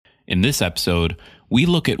In this episode, we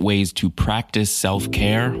look at ways to practice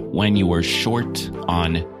self-care when you are short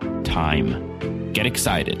on time. Get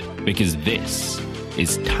excited, because this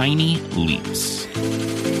is Tiny Leaps.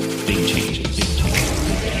 Big changes.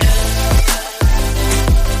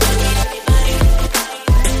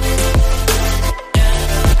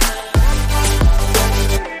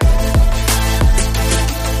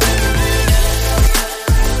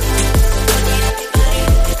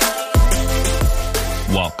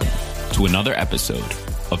 Welcome to another episode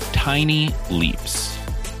of Tiny Leaps,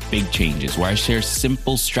 Big Changes, where I share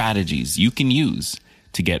simple strategies you can use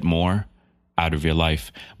to get more out of your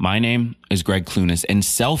life. My name is Greg Clunas, and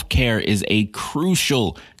self-care is a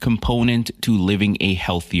crucial component to living a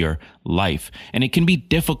healthier life. And it can be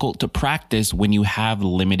difficult to practice when you have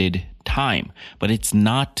limited time, but it's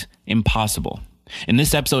not impossible. In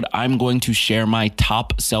this episode, I'm going to share my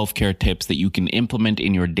top self-care tips that you can implement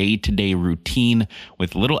in your day-to-day routine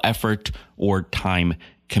with little effort or time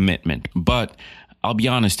commitment. But I'll be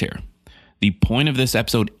honest here. The point of this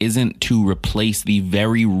episode isn't to replace the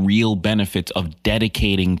very real benefits of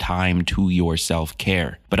dedicating time to your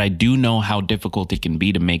self-care. But I do know how difficult it can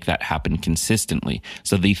be to make that happen consistently.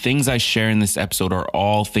 So the things I share in this episode are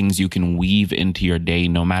all things you can weave into your day,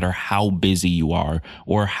 no matter how busy you are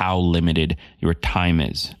or how limited your time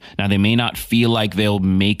is. Now, they may not feel like they'll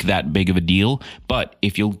make that big of a deal, but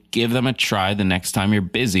if you'll give them a try the next time you're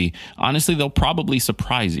busy, honestly, they'll probably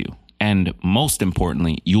surprise you. And most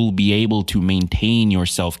importantly, you'll be able to maintain your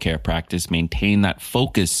self-care practice, maintain that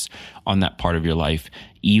focus on that part of your life,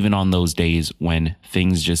 even on those days when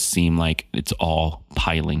things just seem like it's all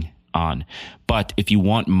piling on. But if you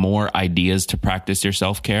want more ideas to practice your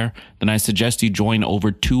self-care, then I suggest you join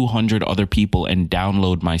over 200 other people and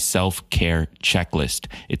download my self-care checklist.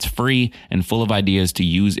 It's free and full of ideas to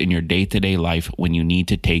use in your day-to-day life when you need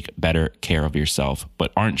to take better care of yourself,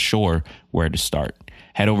 but aren't sure where to start.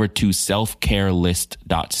 Head over to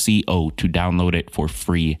selfcarelist.co to download it for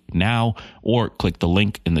free now, or click the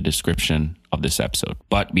link in the description of this episode.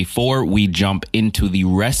 But before we jump into the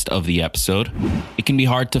rest of the episode, it can be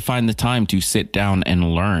hard to find the time to sit down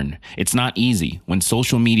and learn. It's not easy when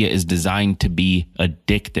social media is designed to be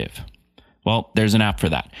addictive. Well, there's an app for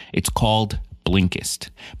that. It's called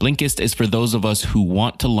Blinkist. Blinkist is for those of us who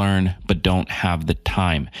want to learn but don't have the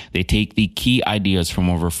time. They take the key ideas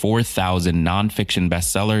from over 4,000 nonfiction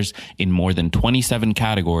bestsellers in more than 27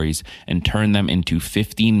 categories and turn them into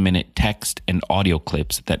 15-minute text and audio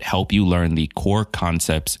clips that help you learn the core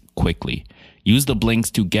concepts quickly. Use the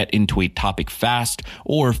blinks to get into a topic fast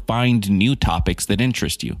or find new topics that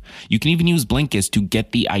interest you. You can even use Blinkist to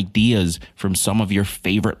get the ideas from some of your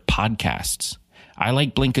favorite podcasts. I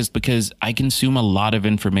like Blinkist because I consume a lot of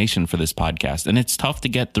information for this podcast, and it's tough to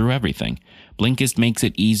get through everything. Blinkist makes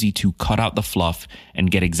it easy to cut out the fluff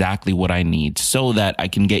and get exactly what I need so that I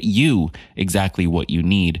can get you exactly what you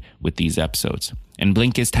need with these episodes. And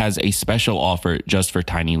Blinkist has a special offer just for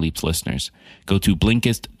Tiny Leaps listeners. Go to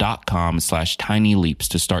Blinkist.com/tinyleaps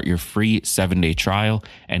to start your free 7-day trial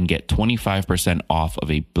and get 25% off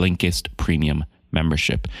of a Blinkist premium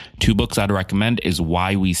membership. 2 books I'd recommend is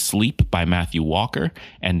Why We Sleep by Matthew Walker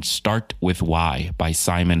and Start With Why by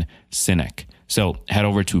Simon Sinek. So head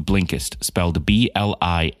over to Blinkist, spelled Blinkist,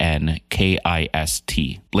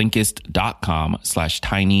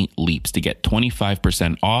 Blinkist.com/tinyleaps to get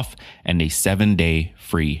 25% off and a 7-day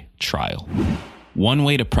free trial. One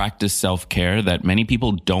way to practice self-care that many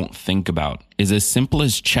people don't think about is as simple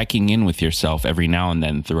as checking in with yourself every now and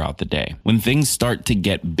then throughout the day. When things start to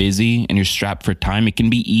get busy and you're strapped for time, it can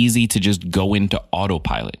be easy to just go into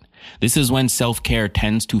autopilot. This is when self-care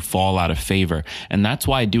tends to fall out of favor, and that's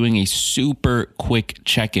why doing a super quick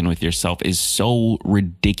check-in with yourself is so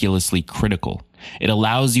ridiculously critical. It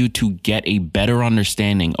allows you to get a better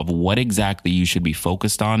understanding of what exactly you should be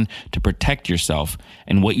focused on to protect yourself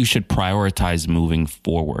and what you should prioritize moving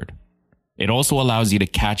forward. It also allows you to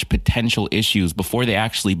catch potential issues before they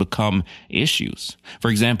actually become issues. For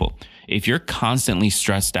example, if you're constantly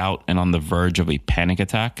stressed out and on the verge of a panic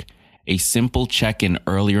attack, a simple check-in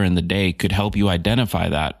earlier in the day could help you identify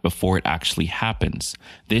that before it actually happens.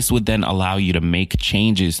 This would then allow you to make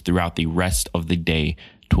changes throughout the rest of the day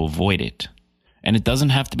to avoid it. And it doesn't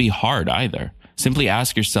have to be hard either. Simply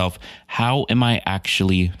ask yourself, how am I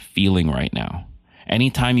actually feeling right now?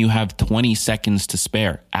 Anytime you have 20 seconds to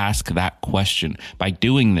spare, ask that question. By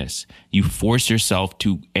doing this, you force yourself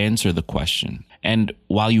to answer the question. And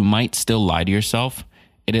while you might still lie to yourself,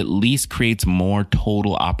 it at least creates more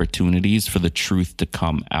total opportunities for the truth to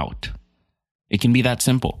come out. It can be that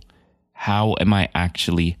simple. How am I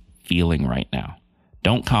actually feeling right now?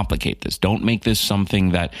 Don't complicate this. Don't make this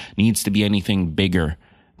something that needs to be anything bigger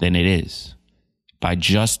than it is. By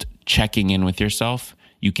just checking in with yourself,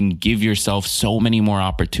 you can give yourself so many more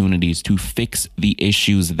opportunities to fix the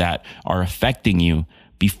issues that are affecting you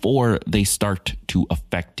before they start to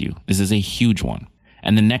affect you. This is a huge one.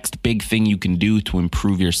 And the next big thing you can do to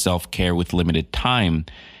improve your self-care with limited time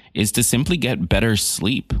is to simply get better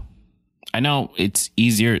sleep. I know it's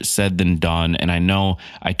easier said than done, and I know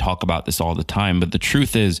I talk about this all the time, but the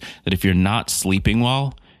truth is that if you're not sleeping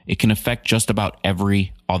well, it can affect just about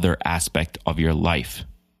every other aspect of your life.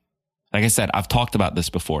 Like I said, I've talked about this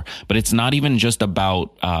before, but it's not even just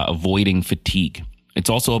about avoiding fatigue. It's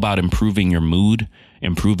also about improving your mood,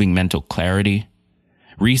 improving mental clarity.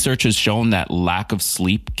 Research has shown that lack of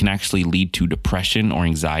sleep can actually lead to depression or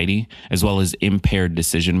anxiety, as well as impaired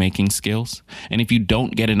decision-making skills. And if you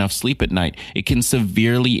don't get enough sleep at night, it can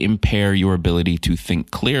severely impair your ability to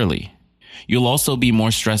think clearly. You'll also be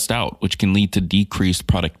more stressed out, which can lead to decreased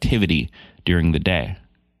productivity during the day.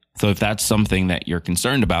 So if that's something that you're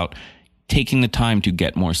concerned about, taking the time to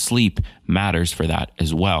get more sleep matters for that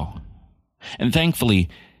as well. And thankfully,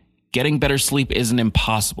 getting better sleep isn't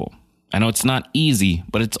impossible. I know it's not easy,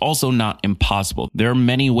 but it's also not impossible. There are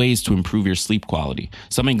many ways to improve your sleep quality.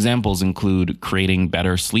 Some examples include creating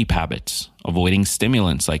better sleep habits, avoiding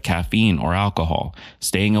stimulants like caffeine or alcohol,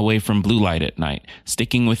 staying away from blue light at night,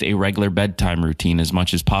 sticking with a regular bedtime routine as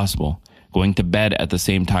much as possible, going to bed at the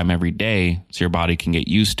same time every day so your body can get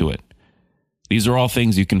used to it. These are all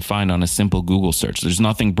things you can find on a simple Google search. There's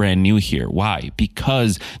nothing brand new here. Why?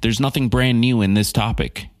 Because there's nothing brand new in this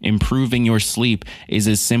topic. Improving your sleep is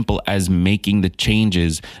as simple as making the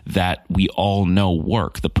changes that we all know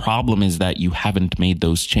work. The problem is that you haven't made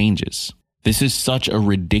those changes. This is such a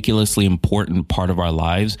ridiculously important part of our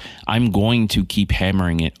lives. I'm going to keep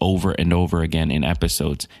hammering it over and over again in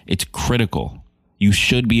episodes. It's critical. You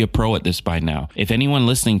should be a pro at this by now. If anyone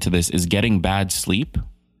listening to this is getting bad sleep,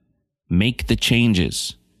 make the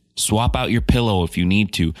changes. Swap out your pillow if you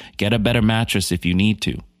need to. Get a better mattress if you need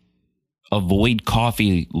to. Avoid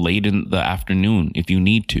coffee late in the afternoon if you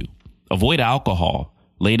need to. Avoid alcohol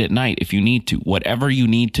late at night if you need to. Whatever you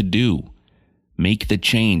need to do, make the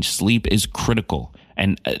change. Sleep is critical.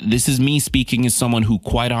 And this is me speaking as someone who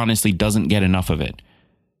quite honestly doesn't get enough of it.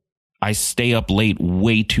 I stay up late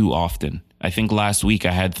way too often. I think last week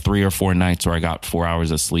I had 3 or 4 nights where I got 4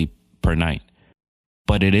 hours of sleep per night.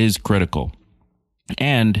 But it is critical.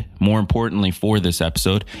 And more importantly for this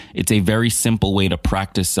episode, it's a very simple way to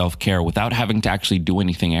practice self-care without having to actually do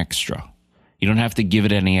anything extra. You don't have to give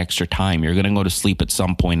it any extra time. You're going to go to sleep at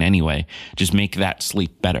some point anyway. Just make that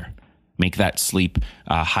sleep better. Make that sleep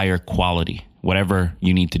higher quality, whatever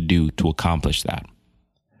you need to do to accomplish that.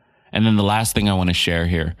 And then the last thing I want to share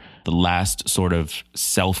here, the last sort of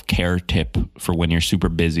self-care tip for when you're super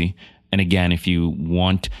busy. And again, if you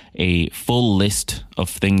want a full list of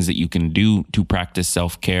things that you can do to practice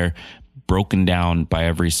self-care, broken down by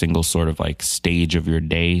every single sort of like stage of your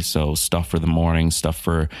day. So stuff for the morning, stuff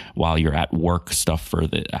for while you're at work, stuff for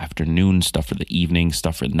the afternoon, stuff for the evening,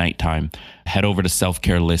 stuff for the nighttime. Head over to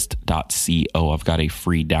selfcarelist.co. I've got a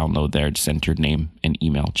free download there. Just enter your name and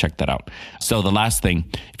email. Check that out. So the last thing,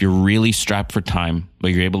 if you're really strapped for time,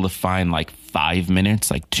 but you're able to find like 5 minutes,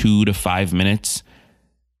 like 2 to 5 minutes,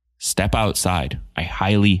 step outside. I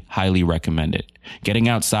highly, highly recommend it. Getting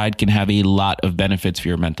outside can have a lot of benefits for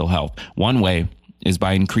your mental health. One way is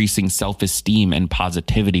by increasing self-esteem and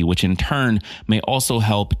positivity, which in turn may also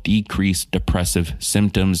help decrease depressive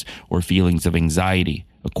symptoms or feelings of anxiety,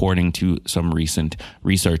 according to some recent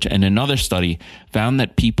research. And another study found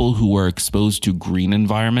that people who were exposed to green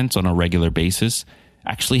environments on a regular basis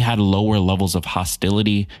actually had lower levels of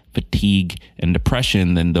hostility, fatigue, and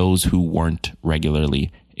depression than those who weren't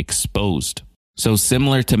regularly exposed. So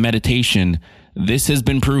similar to meditation, this has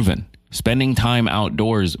been proven. Spending time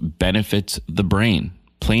outdoors benefits the brain,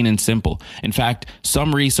 plain and simple. In fact,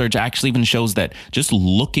 some research actually even shows that just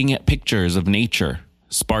looking at pictures of nature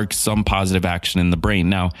sparks some positive action in the brain.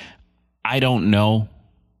 Now, I don't know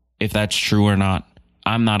if that's true or not.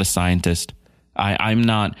 I'm not a scientist. I'm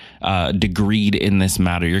not degreed in this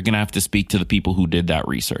matter. You're going to have to speak to the people who did that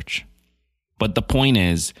research. But the point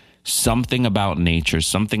is, something about nature,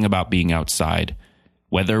 something about being outside,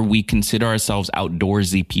 whether we consider ourselves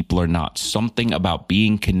outdoorsy people or not, something about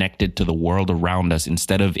being connected to the world around us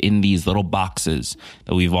instead of in these little boxes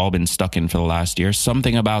that we've all been stuck in for the last year,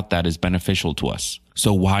 something about that is beneficial to us.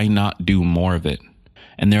 So why not do more of it?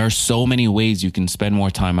 And there are so many ways you can spend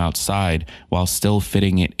more time outside while still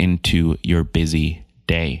fitting it into your busy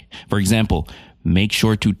day. For example, make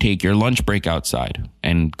sure to take your lunch break outside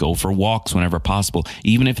and go for walks whenever possible.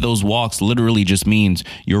 Even if those walks literally just means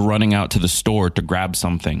you're running out to the store to grab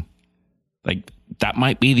something. Like, that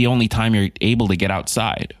might be the only time you're able to get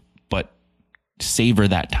outside, but savor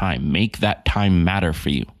that time. Make that time matter for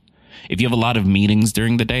you. If you have a lot of meetings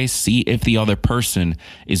during the day, see if the other person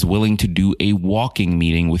is willing to do a walking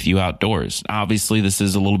meeting with you outdoors. Obviously, this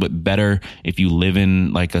is a little bit better if you live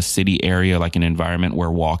in like a city area, like an environment where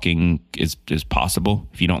walking is possible.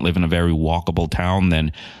 If you don't live in a very walkable town,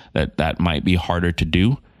 then that might be harder to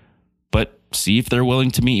do. But see if they're willing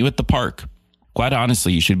to meet you at the park. Quite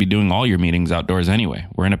honestly, you should be doing all your meetings outdoors anyway.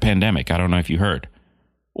 We're in a pandemic. I don't know if you heard.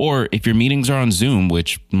 Or if your meetings are on Zoom,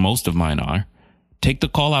 which most of mine are, take the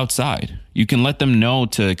call outside. You can let them know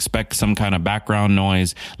to expect some kind of background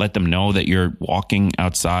noise. Let them know that you're walking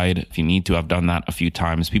outside. If you need to, I've done that a few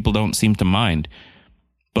times. People don't seem to mind.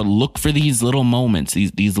 But look for these little moments,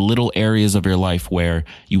 these little areas of your life where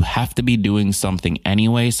you have to be doing something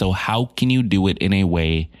anyway. So how can you do it in a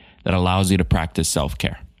way that allows you to practice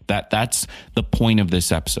self-care? That's the point of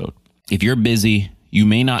this episode. If you're busy, you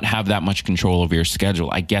may not have that much control over your schedule.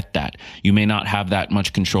 I get that. You may not have that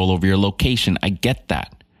much control over your location. I get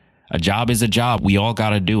that. A job is a job. We all got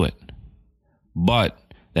to do it. But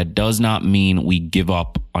that does not mean we give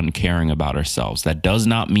up on caring about ourselves. That does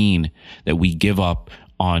not mean that we give up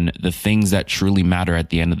on the things that truly matter at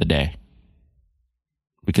the end of the day.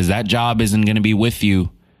 Because that job isn't going to be with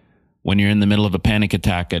you when you're in the middle of a panic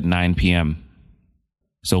attack at 9 p.m.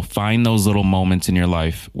 So find those little moments in your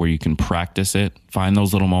life where you can practice it. Find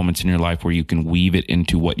those little moments in your life where you can weave it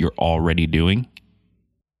into what you're already doing.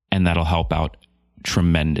 And that'll help out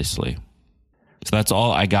tremendously. So that's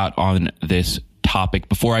all I got on this topic.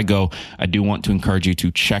 Before I go, I do want to encourage you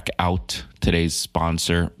to check out today's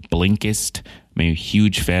sponsor, Blinkist. I'm a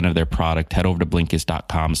huge fan of their product. Head over to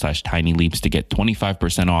Blinkist.com/tinyleaps to get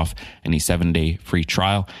 25% off and a 7-day free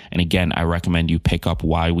trial. And again, I recommend you pick up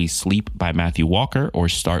Why We Sleep by Matthew Walker or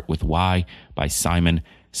Start with Why by Simon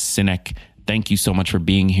Sinek. Thank you so much for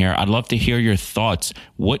being here. I'd love to hear your thoughts.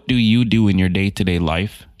 What do you do in your day-to-day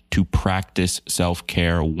life to practice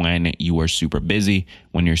self-care when you are super busy,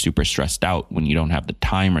 when you're super stressed out, when you don't have the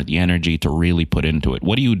time or the energy to really put into it?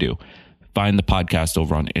 What do you do? Find the podcast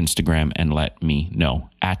over on Instagram and let me know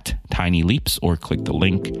at Tiny Leaps, or click the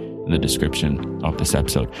link in the description of this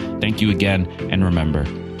episode. Thank you again. And remember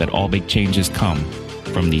that all big changes come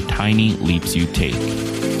from the tiny leaps you take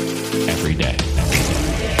every day.